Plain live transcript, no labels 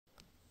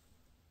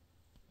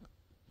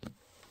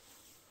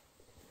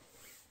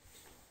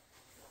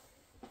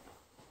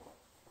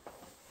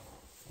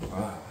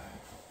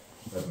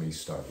me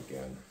start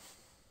again.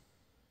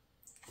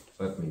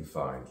 Let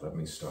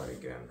me start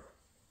again.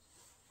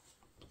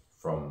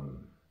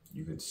 From,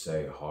 you could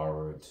say,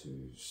 horror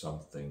to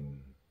something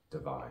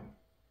divine.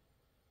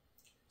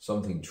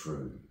 Something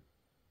true.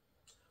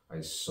 I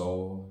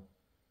saw,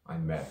 I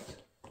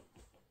met,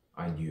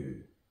 I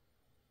knew.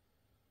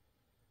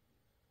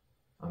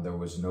 And there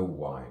was no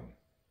wine.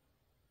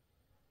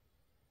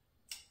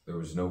 There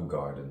was no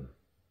garden.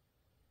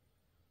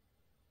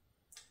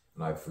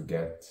 And I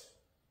forget,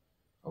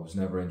 I was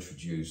never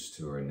introduced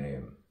to her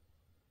name.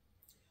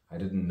 I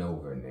didn't know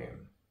her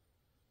name.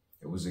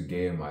 It was a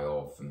game I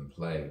often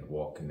played,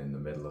 walking in the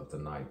middle of the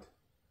night.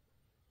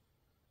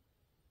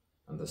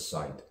 And the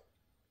sight,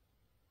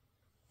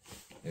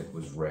 it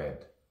was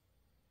red.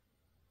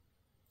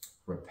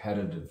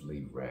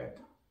 Repetitively red.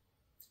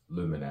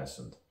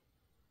 Luminescent.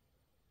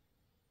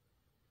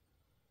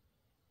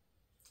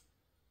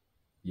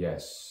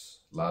 Yes,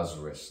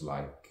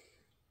 Lazarus-like.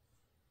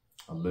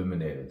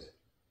 Illuminated.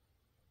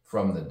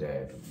 From the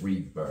dead,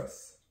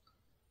 rebirth.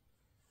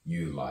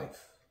 New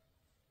life.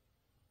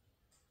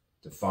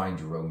 To find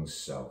your own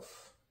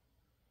self.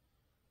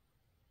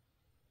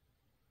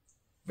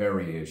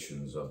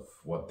 Variations of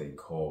what they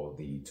call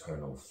the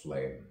eternal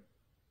flame.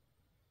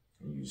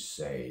 And you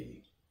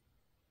say,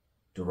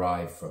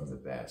 derive from the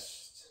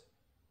best.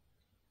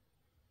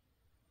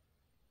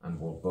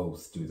 And we'll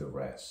both do the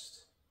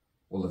rest.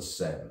 We'll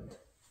ascend.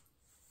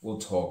 We'll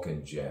talk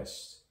and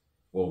jest.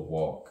 We'll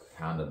walk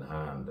hand in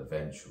hand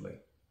eventually.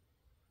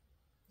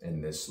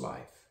 In this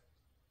life.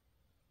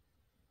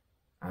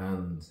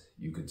 And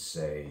you could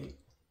say,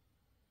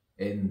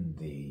 in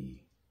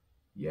the,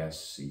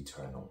 yes,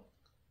 eternal.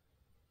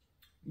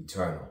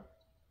 Eternal.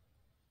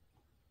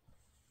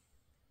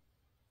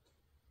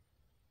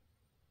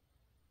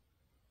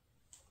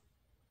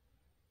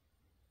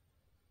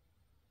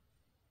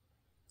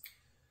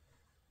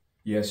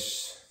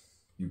 Yes,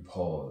 you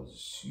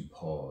pause, you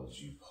pause,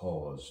 you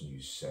pause, and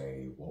you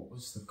say, what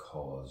was the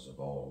cause of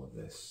all of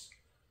this?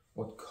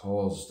 What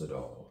caused it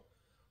all?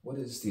 What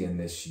is the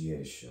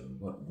initiation?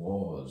 What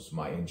was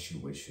my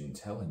intuition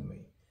telling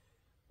me?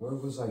 Where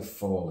was I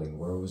falling?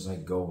 Where was I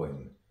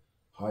going?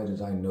 How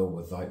did I know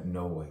without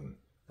knowing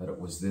that it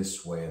was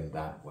this way and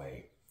that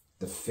way?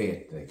 The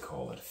fate, they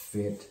call it.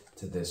 Fate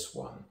to this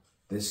one.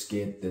 This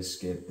gate, this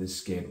gate, this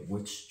gate.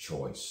 Which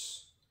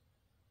choice?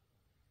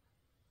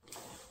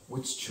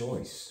 Which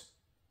choice?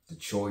 The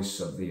choice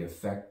of the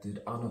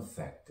affected,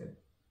 unaffected.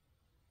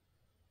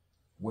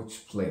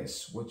 Which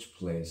place,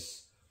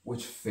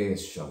 which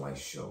face shall I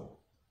show?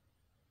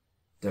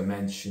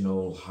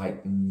 Dimensional,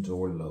 heightened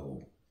or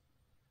low?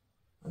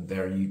 And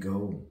there you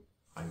go.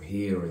 I'm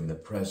here in the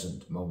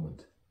present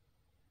moment.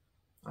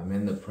 I'm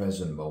in the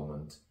present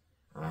moment,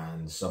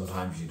 and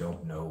sometimes you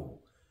don't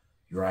know.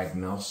 You're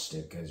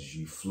agnostic as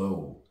you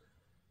flow,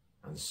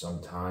 and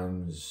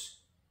sometimes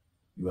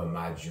you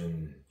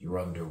imagine you're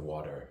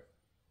underwater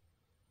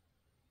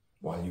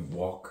while you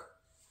walk.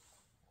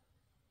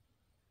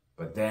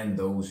 But then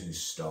those who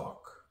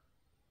stalk,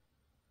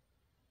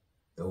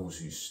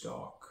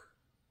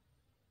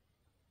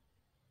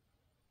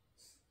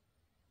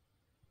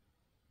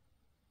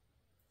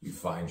 you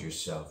find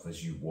yourself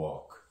as you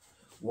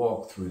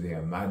walk through the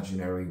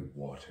imaginary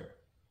water.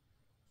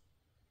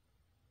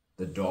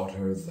 The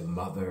daughter, the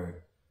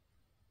mother,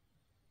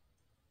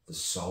 the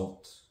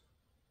salt,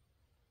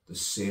 the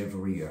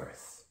savory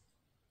earth.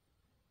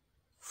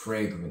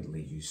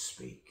 Fragrantly you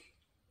speak.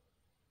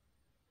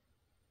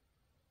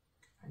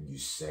 And you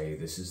say,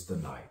 this is the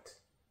night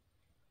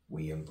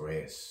we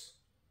embrace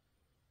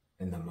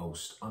in the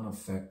most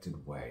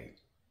unaffected way.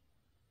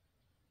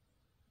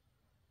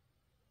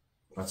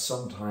 But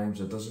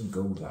sometimes it doesn't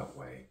go that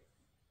way.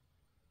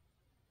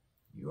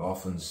 You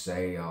often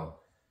say,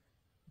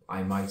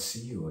 I might see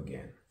you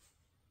again.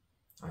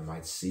 I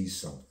might see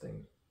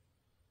something.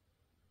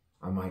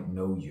 I might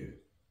know you.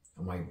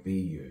 I might be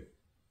you.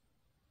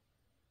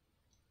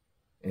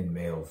 In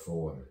male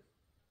form.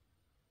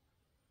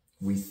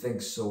 We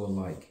think so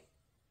alike.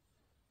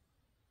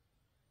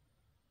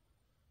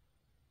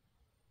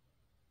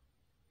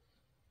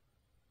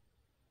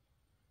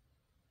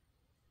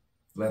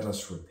 Let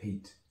us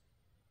repeat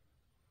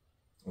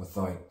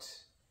without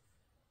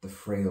the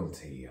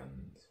frailty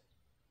and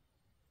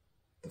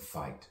the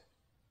fight.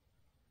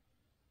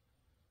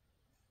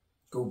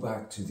 Go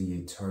back to the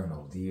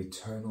eternal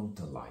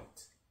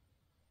delight.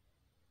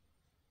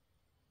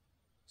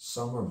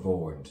 Some are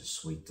born to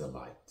sweet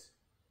delight.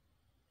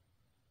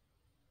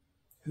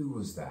 Who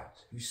was that?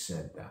 Who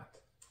said that?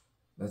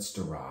 Let's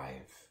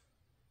derive.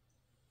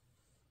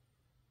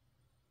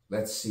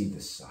 Let's see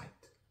the sight.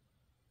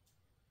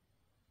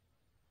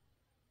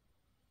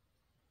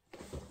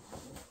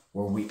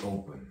 Were we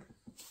open?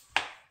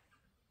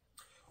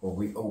 Were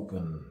we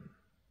open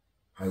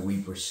how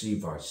we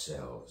perceive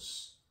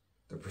ourselves?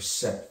 The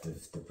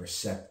perceptive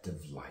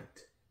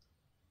light.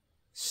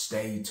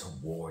 Stay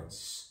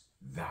towards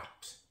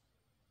that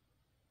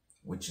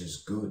which is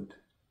good,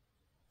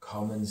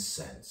 common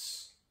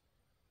sense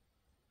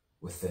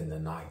within the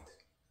night.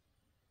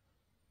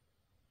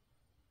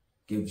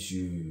 gives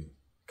you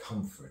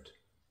comfort.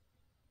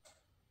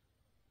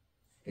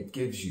 It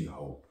gives you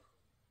hope.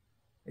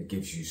 It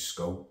gives you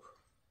scope.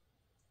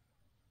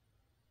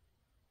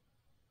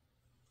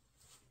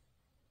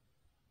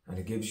 And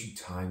it gives you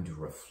time to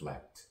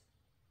reflect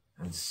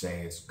and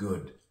say, it's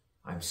good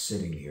I'm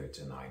sitting here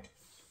tonight.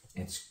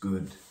 It's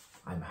good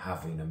I'm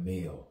having a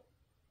meal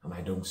and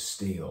I don't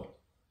steal.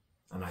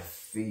 And I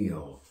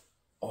feel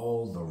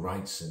all the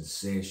right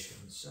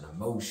sensations and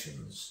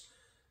emotions,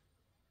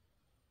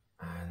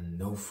 and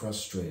no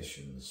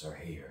frustrations are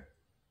here.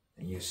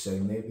 And you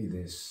say, maybe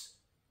this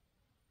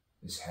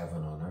is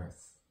heaven on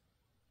earth.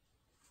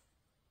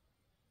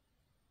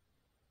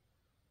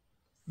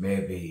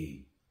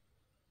 Maybe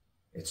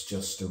it's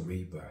just a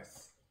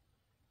rebirth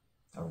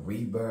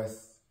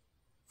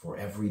for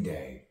every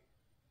day,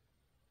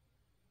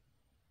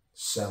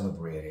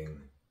 celebrating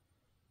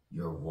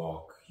your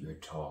walk, your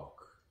talk.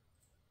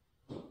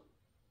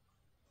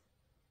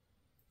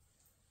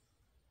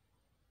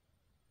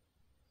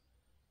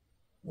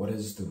 What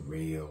is the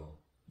real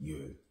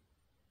you?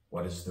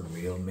 What is the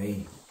real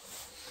me?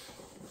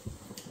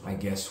 I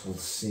guess we'll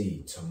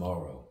see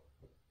tomorrow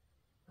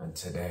and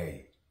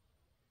today,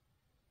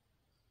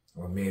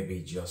 or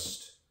maybe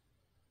just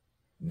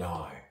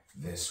now,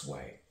 this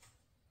way.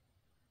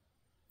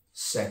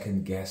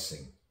 Second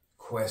guessing,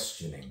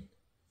 questioning,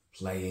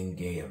 playing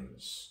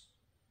games,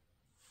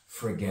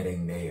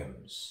 forgetting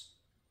names.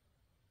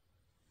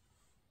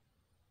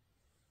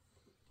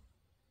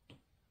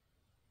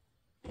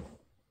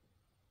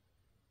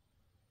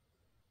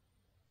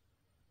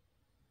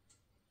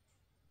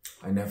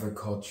 I never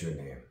caught your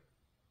name.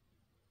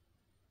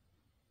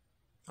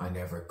 I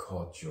never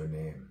caught your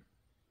name.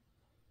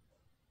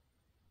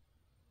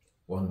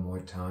 One more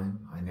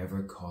time, I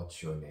never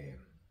caught your name.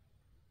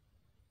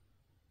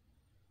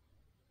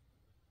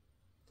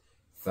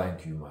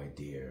 Thank you, my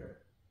dear,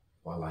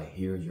 while I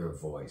hear your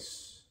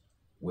voice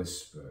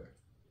whisper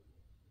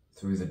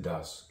through the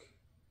dusk,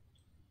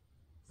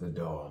 the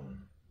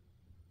dawn,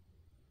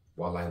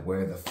 while I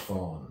wear the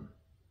fawn,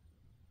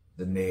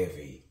 the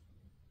navy,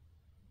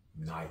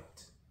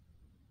 night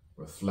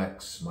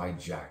reflects my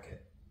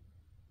jacket,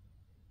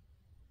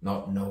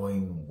 not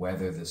knowing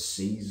whether the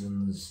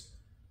seasons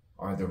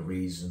are the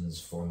reasons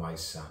for my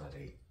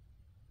sanity.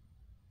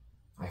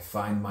 I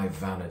find my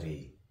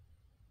vanity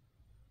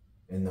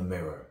in the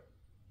mirror,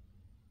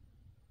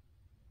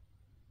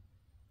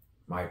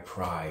 my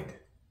pride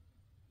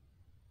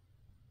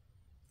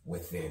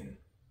within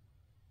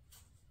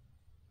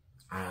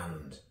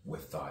and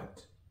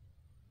without.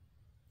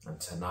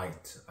 And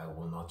tonight I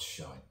will not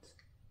shout.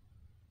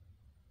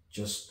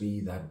 Just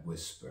be that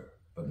whisper,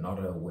 but not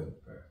a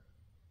whimper.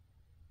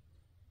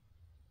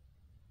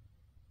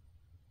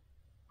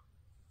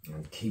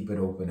 And keep it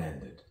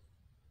open-ended,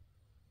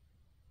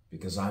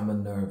 because I'm a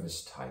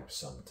nervous type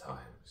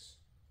sometimes.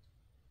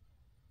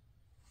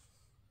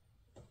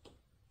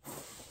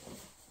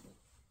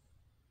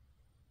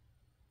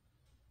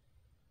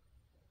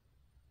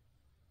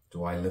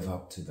 Do I live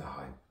up to the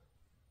hype?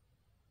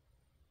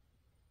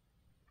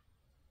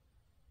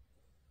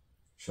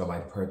 Shall I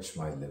perch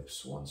my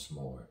lips once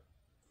more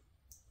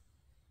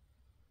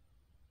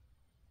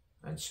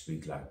and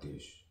speak like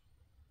this?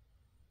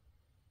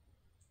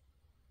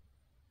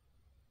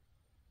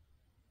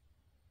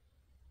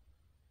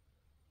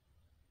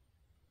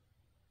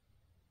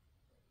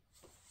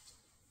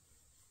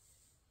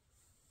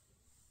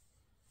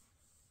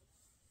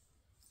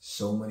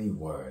 So many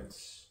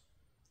words,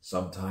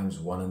 sometimes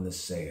one and the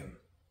same.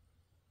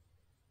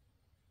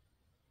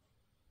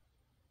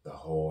 The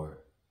whore,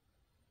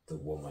 the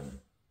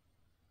woman.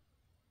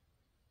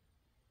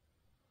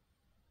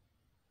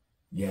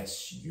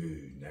 Yes,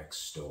 you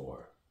next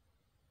door.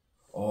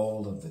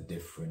 All of the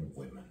different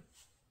women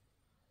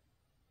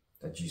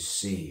that you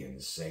see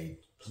and say,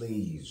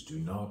 please do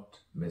not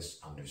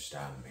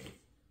misunderstand me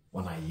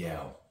when I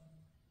yell,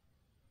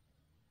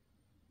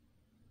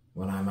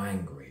 when I'm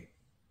angry,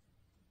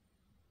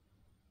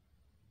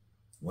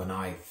 when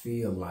I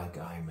feel like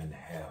I'm in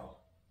hell.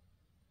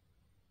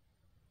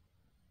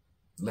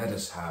 Let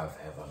us have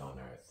heaven on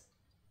earth.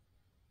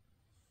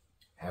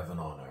 Heaven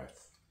on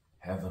earth.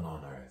 Heaven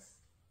on earth.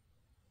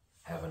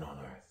 Heaven on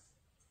earth.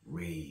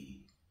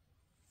 Rebirth.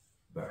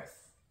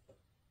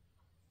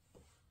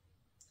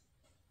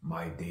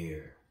 My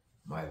dear,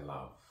 my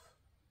love,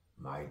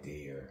 my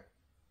dear.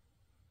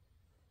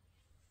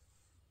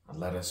 And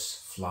let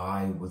us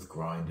fly with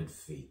grounded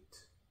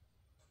feet